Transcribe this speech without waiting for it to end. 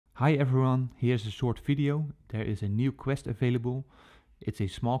Hi everyone, here's a short video. There is a new quest available. It's a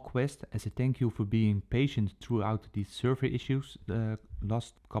small quest as a thank you for being patient throughout these server issues the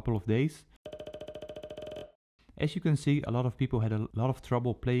last couple of days. As you can see, a lot of people had a lot of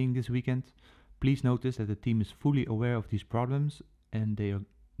trouble playing this weekend. Please notice that the team is fully aware of these problems and they are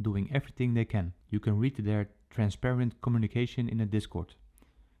doing everything they can. You can read their transparent communication in the Discord.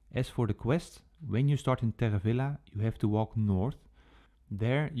 As for the quest, when you start in Terra Villa, you have to walk north.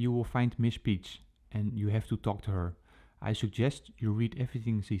 There you will find Miss Peach and you have to talk to her. I suggest you read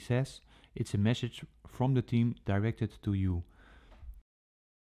everything she says. It's a message from the team directed to you.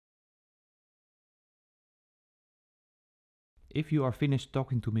 If you are finished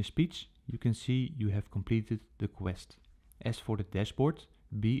talking to Miss Peach, you can see you have completed the quest. As for the dashboard,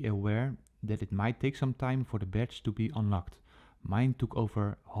 be aware that it might take some time for the badge to be unlocked. Mine took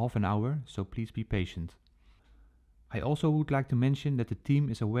over half an hour, so please be patient. I also would like to mention that the team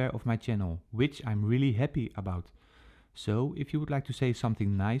is aware of my channel, which I'm really happy about. So if you would like to say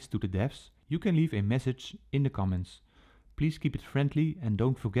something nice to the devs, you can leave a message in the comments. Please keep it friendly and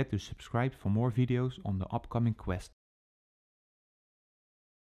don't forget to subscribe for more videos on the upcoming quest.